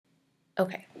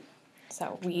Okay,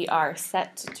 so we are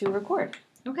set to record.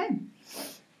 Okay.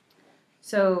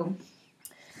 So,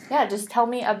 Yeah, just tell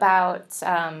me about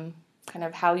kind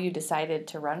of how you decided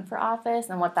to run for office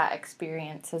and what that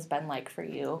experience has been like for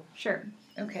you. sure.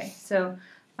 Okay. So,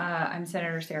 I'm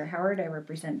Senator Sara Howard. I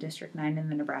represent District 9 in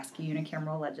the Nebraska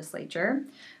unicameral legislature.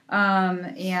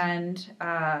 I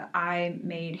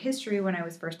made history when I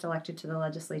was first elected to the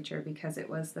legislature because it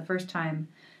was the first time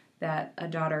that a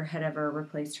daughter had ever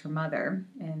replaced her mother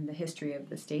in the history of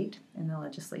the state in the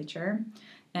legislature.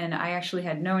 And I actually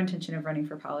had no intention of running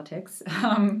for politics.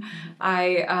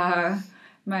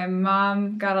 My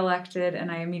mom got elected,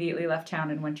 and I immediately left town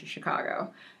and went to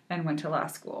Chicago and went to law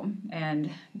school,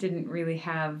 and didn't really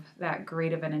have that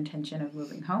great of an intention of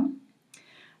moving home.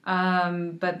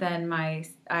 But then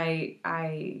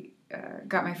I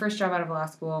got my first job out of law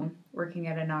school working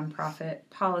at a nonprofit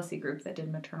policy group that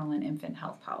did maternal and infant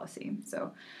health policy.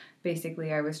 So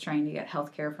basically, I was trying to get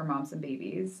health care for moms and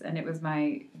babies, and it was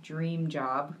my dream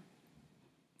job.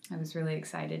 I was really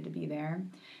excited to be there,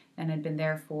 and had been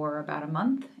there for about a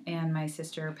month, and my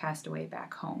sister passed away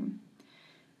back home.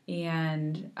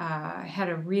 And I had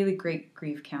a really great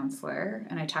grief counselor,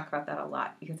 and I talk about that a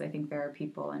lot because I think there are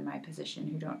people in my position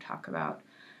who don't talk about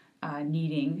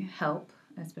needing help,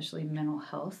 especially mental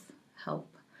health help.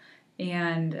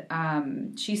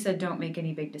 And she said, don't make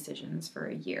any big decisions for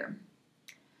a year.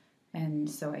 And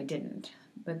so I didn't.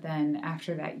 But then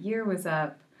after that year was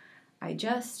up, I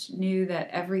just knew that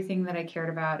everything that I cared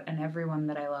about and everyone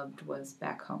that I loved was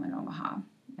back home in Omaha.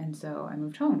 And so I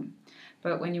moved home.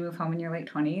 But when you move home in your late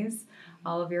 20s,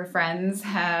 all of your friends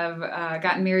have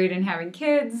gotten married and having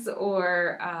kids,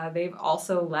 or they've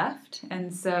also left.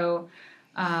 And so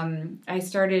I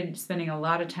started spending a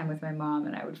lot of time with my mom,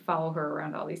 and I would follow her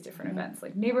around all these different events,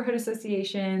 like neighborhood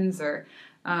associations or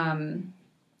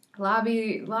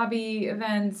lobby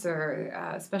events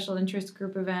or special interest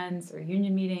group events or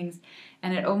union meetings.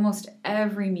 And at almost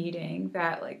every meeting,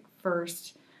 that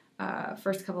first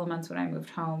couple of months when I moved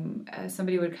home,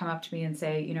 somebody would come up to me and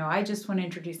say, I just want to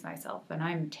introduce myself, and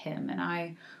I'm Tim, and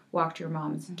I walked your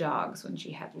mom's dogs when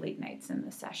she had late nights in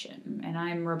the session, and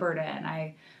I'm Roberta, and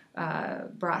I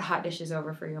brought hot dishes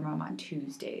over for your mom on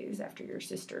Tuesdays after your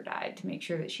sister died to make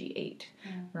sure that she ate.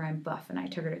 Or I'm Buff, and I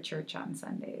took her to church on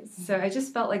Sundays. So I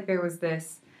just felt like there was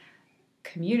this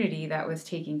community that was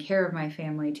taking care of my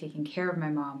family, taking care of my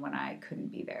mom when I couldn't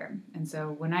be there. And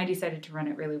so when I decided to run,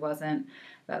 it really wasn't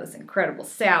about this incredible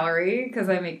salary, because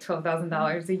I make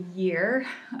 $12,000 a year.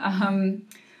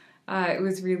 It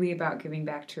was really about giving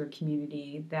back to a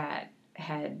community that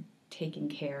had taken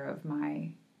care of my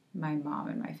mom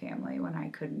and my family when I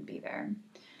couldn't be there.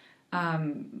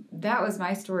 That was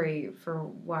my story for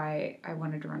why I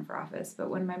wanted to run for office. But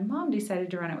when my mom decided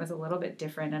to run, it was a little bit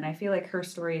different, and I feel like her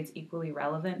story is equally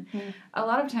relevant. A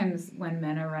lot of times when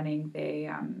men are running, they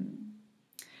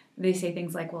say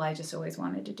things like, well, I just always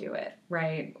wanted to do it,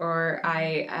 right? Or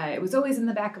it was always in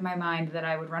the back of my mind that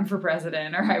I would run for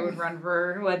president, or I would run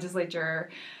for legislature,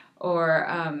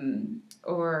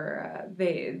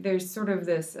 there's sort of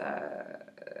this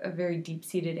a very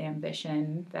deep-seated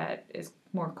ambition that is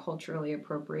more culturally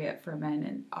appropriate for men,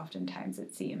 and oftentimes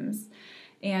it seems.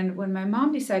 And when my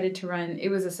mom decided to run, it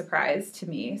was a surprise to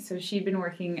me. So she'd been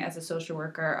working as a social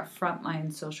worker, a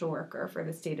frontline social worker for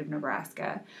the state of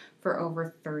Nebraska for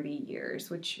over 30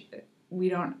 years, which I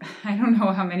don't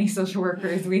know how many social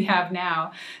workers we have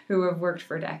now who have worked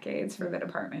for decades for the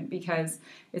department, because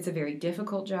it's a very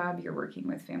difficult job. You're working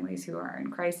with families who are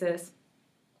in crisis.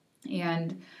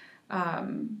 And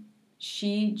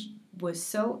she was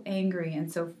so angry and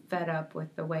so fed up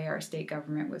with the way our state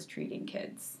government was treating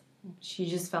kids. She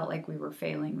just felt like we were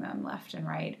failing them left and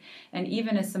right. And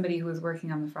even as somebody who was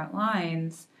working on the front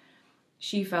lines,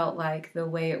 she felt like the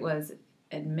way it was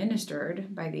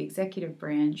administered by the executive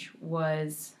branch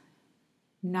was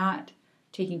not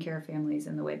taking care of families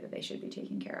in the way that they should be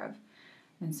taken care of.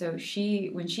 And so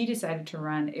when she decided to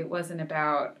run, it wasn't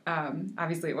about,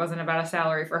 obviously it wasn't about a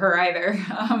salary for her either,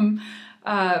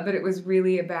 but it was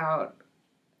really about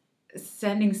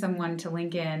sending someone to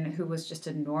Lincoln who was just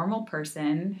a normal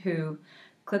person who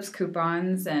clips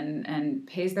coupons and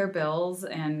pays their bills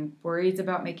and worries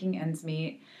about making ends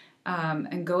meet,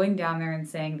 and going down there and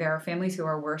saying, there are families who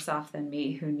are worse off than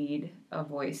me who need a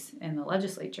voice in the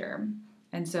legislature.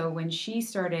 And so when she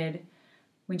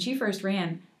first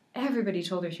ran, everybody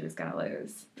told her she was going to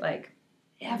lose. Like,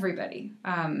 everybody.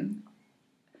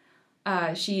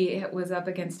 She was up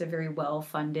against a very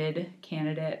well-funded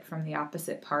candidate from the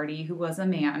opposite party who was a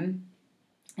man.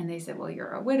 And they said, well,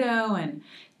 you're a widow and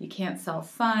you can't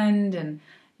self-fund.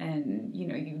 and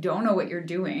you don't know what you're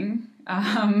doing.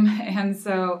 And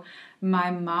so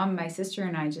my mom, my sister,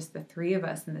 and I, just the three of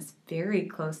us in this very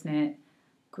close-knit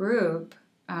group,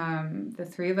 the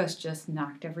three of us just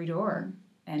knocked every door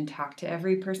and talked to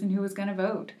every person who was going to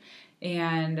vote,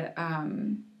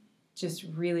 and just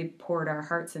really poured our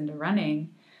hearts into running,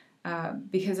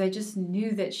 because I just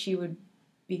knew that she would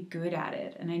be good at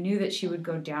it, and I knew that she would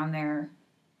go down there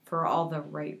for all the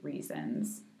right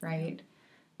reasons, right?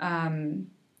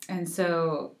 And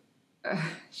so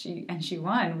she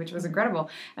won, which was incredible.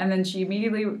 And then she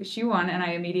won, and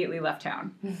I immediately left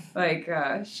town.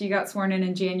 She got sworn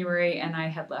in January, and I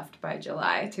had left by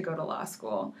July to go to law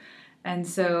school. And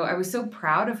so I was so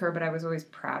proud of her, but I was always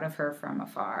proud of her from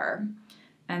afar.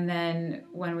 And then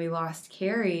when we lost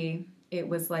Carrie, it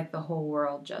was like the whole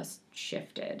world just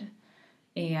shifted.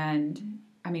 And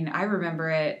I mean, I remember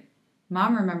it.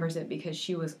 Mom remembers it because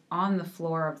she was on the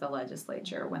floor of the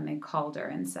legislature when they called her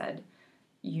and said,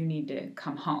 "You need to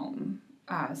come home.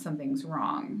 Something's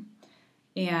wrong."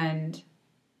 And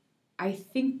I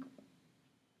think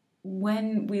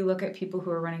when we look at people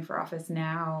who are running for office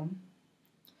now,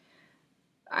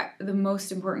 the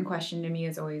most important question to me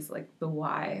is always like the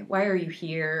why. Why are you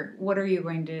here? What are you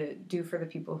going to do for the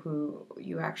people who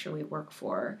you actually work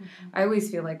for? Mm-hmm. I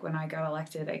always feel like when I got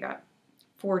elected, I got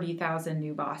 40,000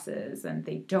 new bosses, and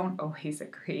they don't always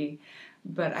agree.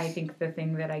 But I think the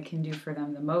thing that I can do for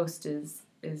them the most is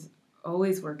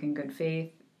always work in good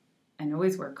faith, and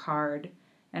always work hard,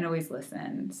 and always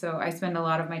listen. So I spend a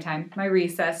lot of my time, my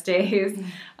recess days,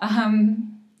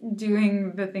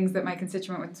 doing the things that my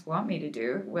constituents want me to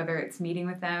do, whether it's meeting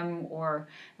with them, or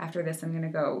after this I'm going to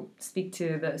go speak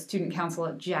to the student council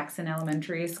at Jackson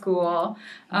Elementary School,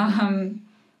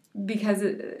 because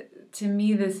to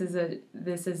me this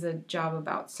is a job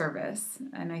about service.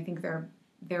 And I think there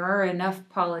are enough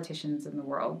politicians in the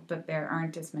world, but there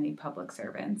aren't as many public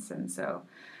servants. And so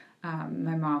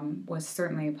my mom was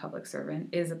certainly a public servant,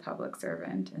 is a public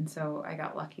servant, and so I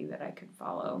got lucky that I could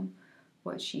follow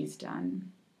what she's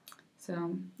done.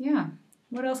 So, yeah.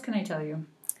 What else can I tell you?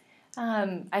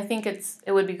 I think it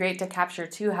would be great to capture,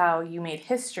 too, how you made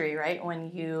history, right? When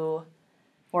you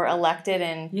were elected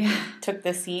and took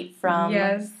the seat from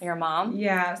your mom.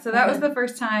 Yeah, so that was the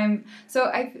first time.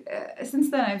 So since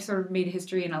then, I've sort of made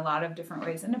history in a lot of different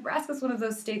ways. And Nebraska's one of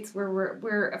those states where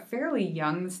we're a fairly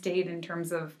young state in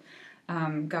terms of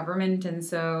government. And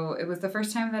so it was the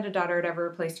first time that a daughter had ever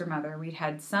replaced her mother. We'd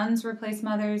had sons replace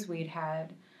mothers. We'd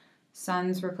had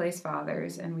sons replace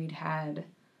fathers, and we'd had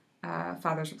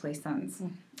fathers replace sons.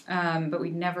 But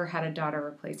we'd never had a daughter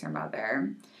replace her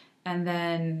mother. And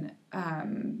then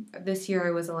this year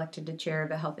I was elected to chair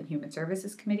the Health and Human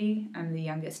Services Committee. I'm the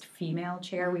youngest female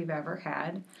chair we've ever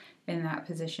had in that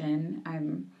position.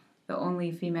 I'm the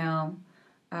only female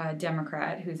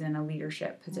Democrat who's in a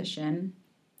leadership position,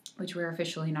 which we're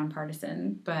officially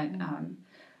nonpartisan, but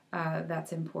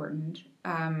that's important.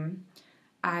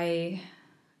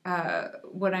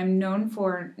 What I'm known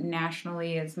for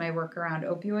nationally is my work around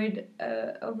opioid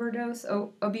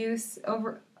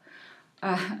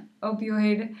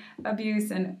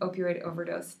abuse and opioid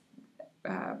overdose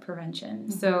prevention.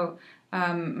 Mm-hmm. So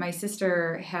my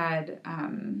sister had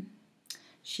gotten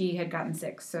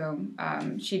sick. So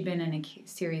she'd been in a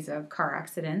series of car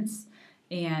accidents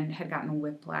and had gotten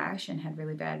whiplash and had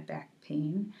really bad back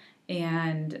pain.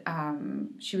 And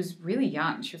she was really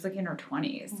young. She was like in her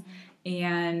 20s. Mm-hmm.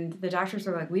 And the doctors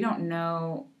were like, "We don't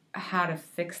know how to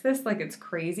fix this. Like, it's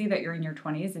crazy that you're in your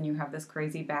 20s and you have this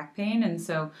crazy back pain. And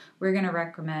so we're going to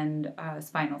recommend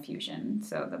spinal fusion."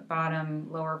 So the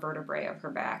lower vertebrae of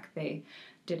her back, they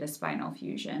did a spinal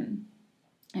fusion.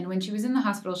 And when she was in the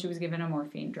hospital, she was given a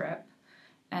morphine drip.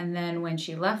 And then when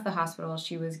she left the hospital,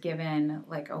 she was given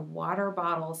like a water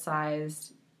bottle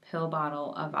sized pill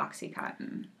bottle of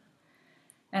Oxycontin.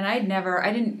 And I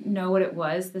didn't know what it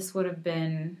was. This would have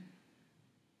been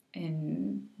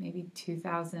in maybe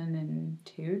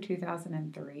 2002,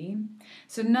 2003.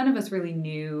 So none of us really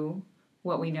knew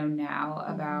what we know now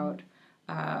about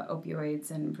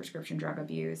opioids and prescription drug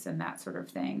abuse and that sort of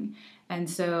thing. And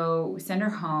so we send her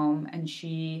home, and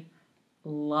she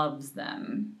loves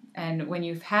them. And when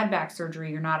you've had back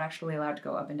surgery, you're not actually allowed to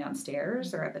go up and down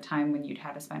stairs, or at the time when you'd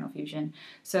had a spinal fusion.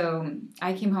 So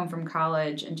I came home from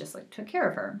college and just took care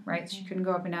of her, right? Mm-hmm. She couldn't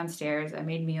go up and down stairs. I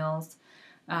made meals,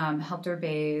 helped her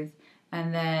bathe,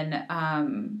 and then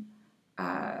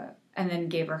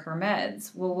gave her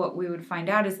meds. Well, what we would find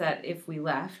out is that if we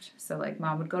left, so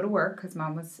mom would go to work, because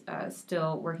mom was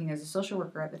still working as a social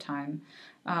worker at the time.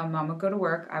 Mom would go to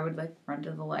work. I would run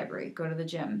to the library, go to the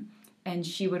gym, and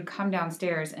she would come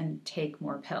downstairs and take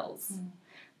more pills.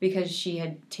 because she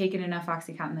had taken enough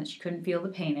OxyContin that she couldn't feel the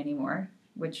pain anymore,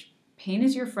 which pain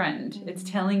is your friend. Mm-hmm. It's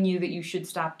telling you that you should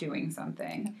stop doing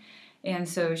something. And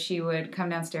so she would come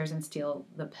downstairs and steal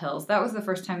the pills. That was the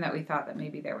first time that we thought that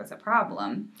maybe there was a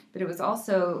problem. But it was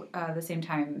also the same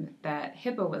time that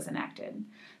HIPAA was enacted.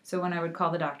 So when I would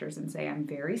call the doctors and say, I'm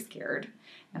very scared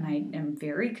and I am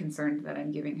very concerned that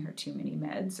I'm giving her too many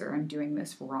meds or I'm doing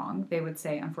this wrong, they would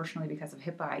say, unfortunately, because of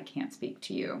HIPAA, I can't speak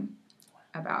to you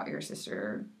about your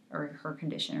sister or her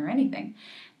condition or anything.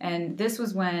 And this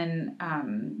was when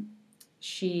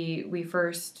we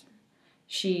first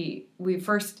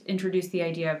introduced the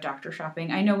idea of doctor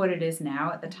shopping. I know what it is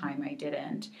now. At the time, I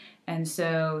didn't. And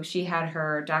so she had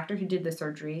her doctor who did the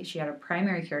surgery. She had a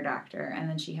primary care doctor, and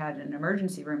then she had an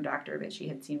emergency room doctor that she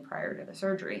had seen prior to the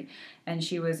surgery. And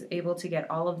she was able to get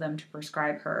all of them to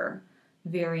prescribe her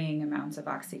varying amounts of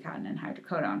OxyContin and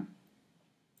hydrocodone.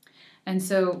 And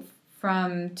so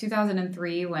from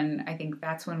 2003, when I think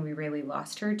that's when we really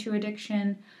lost her to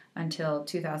addiction, until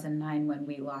 2009 when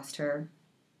we lost her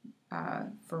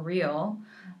for real,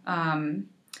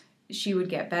 she would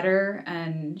get better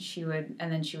and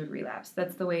then she would relapse.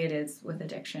 That's the way it is with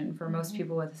addiction. For most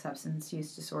people with a substance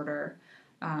use disorder,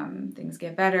 things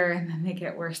get better and then they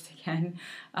get worse again.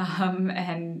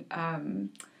 And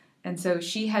so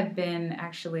she had been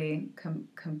actually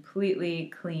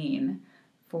completely clean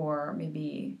for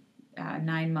maybe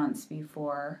 9 months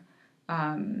before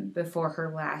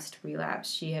her last relapse.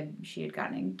 She had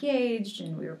gotten engaged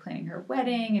and we were planning her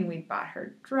wedding and we bought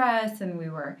her dress and we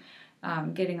were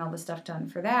getting all the stuff done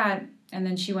for that. And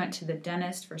then she went to the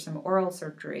dentist for some oral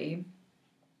surgery.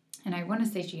 And I want to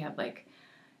say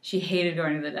she hated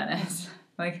going to the dentist.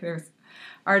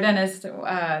 Our dentist,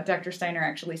 Dr. Steiner,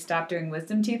 actually stopped doing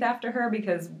wisdom teeth after her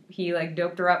because he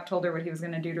doped her up, told her what he was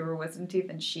going to do to her wisdom teeth,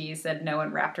 and she said no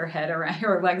and wrapped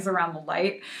her legs around the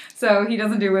light. So he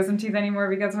doesn't do wisdom teeth anymore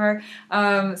because of her.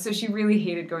 So she really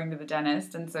hated going to the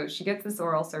dentist, and so she gets this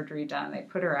oral surgery done. They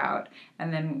put her out,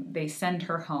 and then they send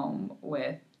her home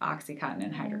with OxyContin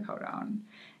and hydrocodone.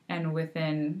 And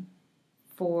within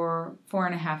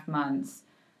 4.5 months,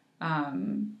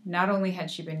 not only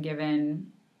had she been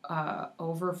given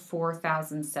over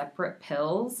 4,000 separate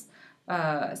pills,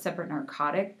 separate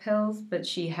narcotic pills, but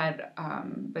she had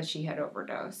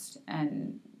overdosed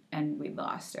and we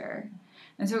lost her.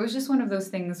 And so it was just one of those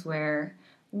things where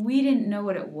we didn't know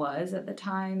what it was at the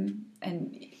time.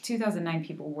 And 2009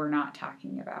 people were not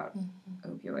talking about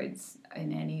opioids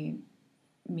in any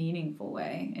meaningful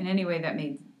way, in any way that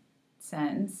made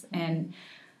sense. And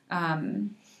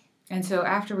so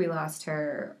after we lost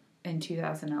her, in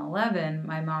 2011,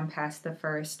 my mom passed the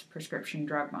first prescription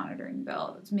drug monitoring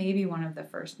bill. It was maybe one of the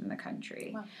first in the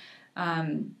country. Wow.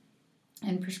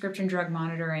 And prescription drug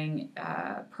monitoring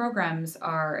programs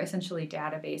are essentially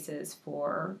databases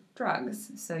for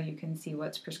drugs. So you can see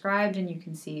what's prescribed and you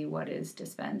can see what is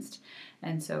dispensed.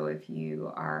 And so if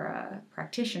you are a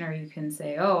practitioner, you can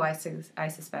say, oh, I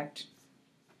suspect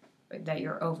that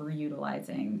you're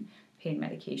overutilizing pain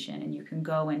medication, and you can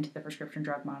go into the prescription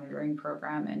drug monitoring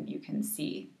program and you can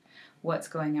see what's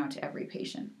going out to every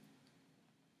patient.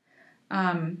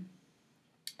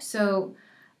 So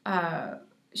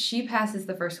she passes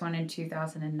the first one in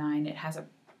 2009. It has a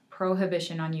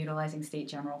prohibition on utilizing state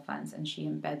general funds, and she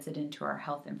embeds it into our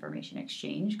health information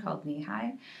exchange called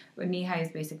NEHI. But NEHI is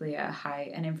basically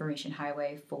an information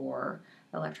highway for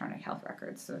electronic health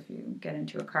records. So if you get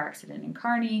into a car accident in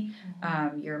Kearney,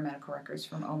 your medical records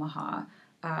from Omaha,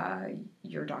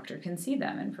 your doctor can see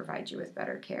them and provide you with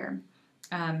better care.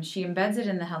 She embeds it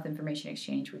in the health information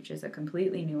exchange, which is a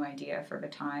completely new idea for the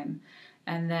time.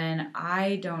 And then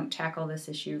I don't tackle this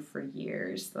issue for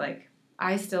years.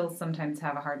 I still sometimes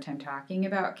have a hard time talking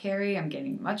about Carrie. I'm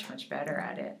getting much, much better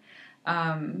at it.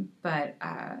 But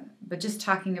just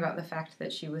talking about the fact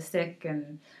that she was sick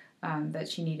and that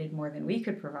she needed more than we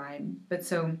could provide. But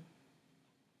so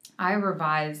I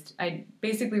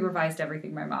basically revised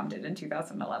everything my mom did in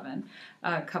 2011,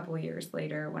 a couple of years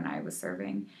later when I was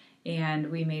serving. And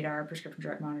we made our prescription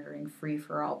drug monitoring free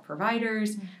for all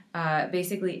providers.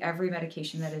 Basically, every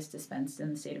medication that is dispensed in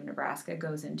the state of Nebraska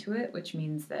goes into it, which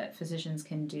means that physicians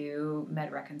can do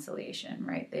med reconciliation,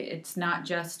 right? They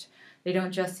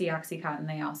don't just see OxyContin,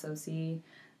 they also see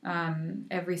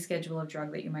every schedule of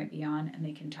drug that you might be on, and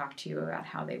they can talk to you about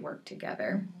how they work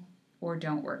together or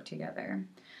don't work together.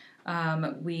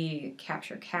 We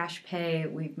capture cash pay.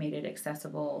 We've made it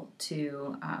accessible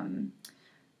to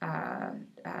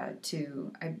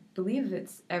I believe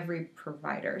it's every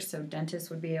provider. So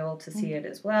dentists would be able to see it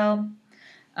as well.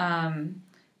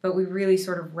 But we really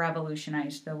sort of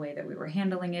revolutionized the way that we were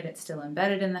handling it. It's still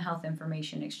embedded in the health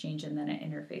information exchange, and then it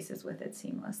interfaces with it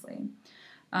seamlessly.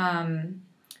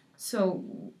 So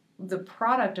the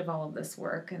product of all of this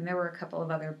work, and there were a couple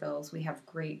of other bills. We have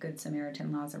great Good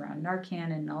Samaritan laws around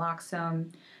Narcan and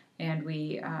naloxone, and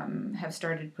we have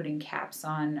started putting caps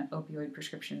on opioid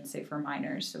prescriptions, say for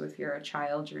minors. So if you're a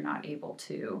child, you're not able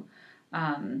to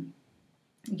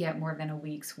get more than a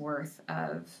week's worth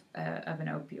of an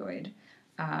opioid.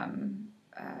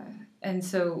 And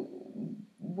so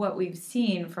what we've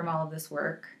seen from all of this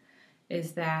work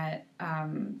is that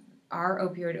our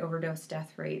opioid overdose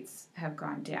death rates have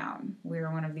gone down. We're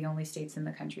one of the only states in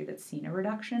the country that's seen a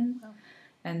reduction. Oh.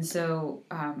 And so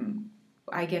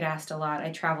I get asked a lot.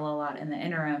 I travel a lot in the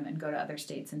interim and go to other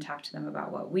states and talk to them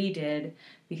about what we did,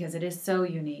 because it is so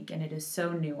unique and it is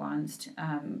so nuanced,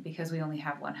 because we only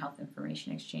have one health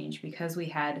information exchange, because we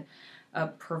had a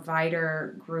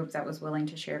provider group that was willing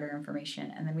to share their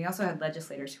information. And then we also had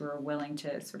legislators who were willing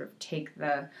to sort of take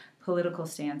the political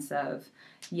stance of,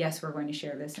 yes, we're going to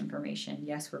share this information.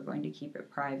 Yes, we're going to keep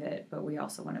it private, but we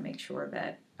also want to make sure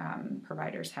that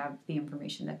providers have the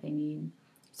information that they need.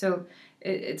 So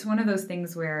it's one of those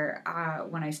things where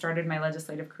when I started my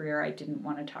legislative career, I didn't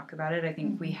want to talk about it. I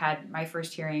think we had my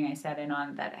first hearing I sat in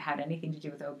on that had anything to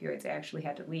do with opioids. I actually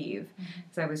had to leave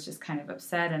because I was just kind of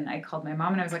upset. And I called my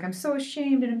mom and I was like, I'm so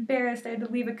ashamed and embarrassed. I had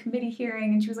to leave a committee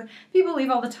hearing. And she was like, people leave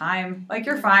all the time. Like,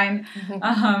 you're fine.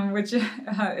 Which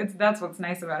that's what's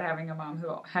nice about having a mom who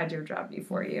had your job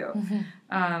before you.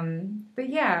 But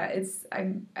yeah,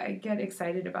 I get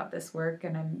excited about this work,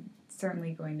 and I'm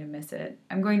certainly going to miss it.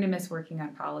 I'm going to miss working on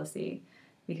policy,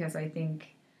 because I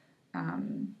think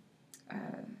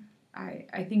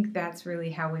I think that's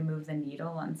really how we move the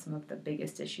needle on some of the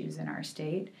biggest issues in our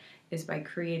state, is by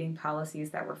creating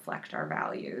policies that reflect our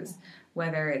values,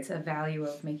 whether it's a value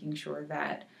of making sure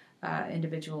that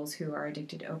individuals who are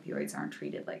addicted to opioids aren't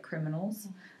treated like criminals,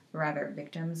 rather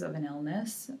victims of an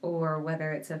illness, or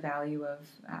whether it's a value of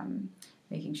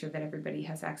making sure that everybody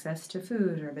has access to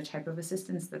food or the type of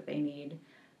assistance that they need.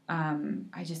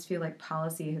 I just feel like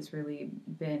policy has really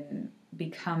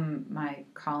become my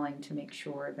calling to make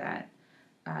sure that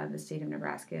the state of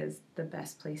Nebraska is the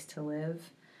best place to live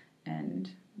and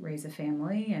raise a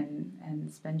family and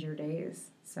spend your days.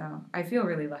 So I feel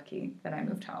really lucky that I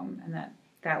moved home and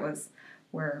that was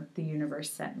where the universe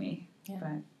sent me. Yeah.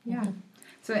 But yeah.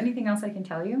 So anything else I can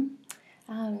tell you?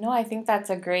 No, I think that's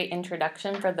a great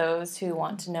introduction for those who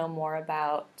want to know more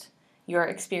about your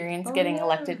experience getting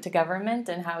elected to government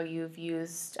and how you've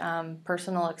used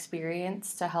personal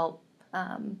experience to help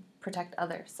protect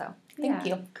others. So thank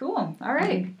you. Cool. All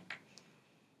right.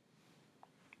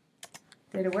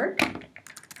 Did it work?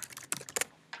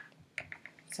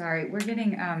 Sorry, we're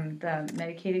getting the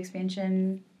Medicaid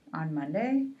expansion on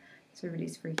Monday, so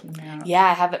everybody's freaking out. Yeah,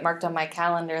 I have it marked on my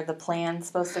calendar. The plan's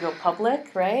supposed to go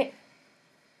public, right?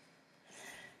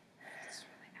 It's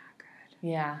really not good.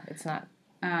 Yeah, it's not.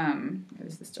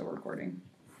 Is this still recording?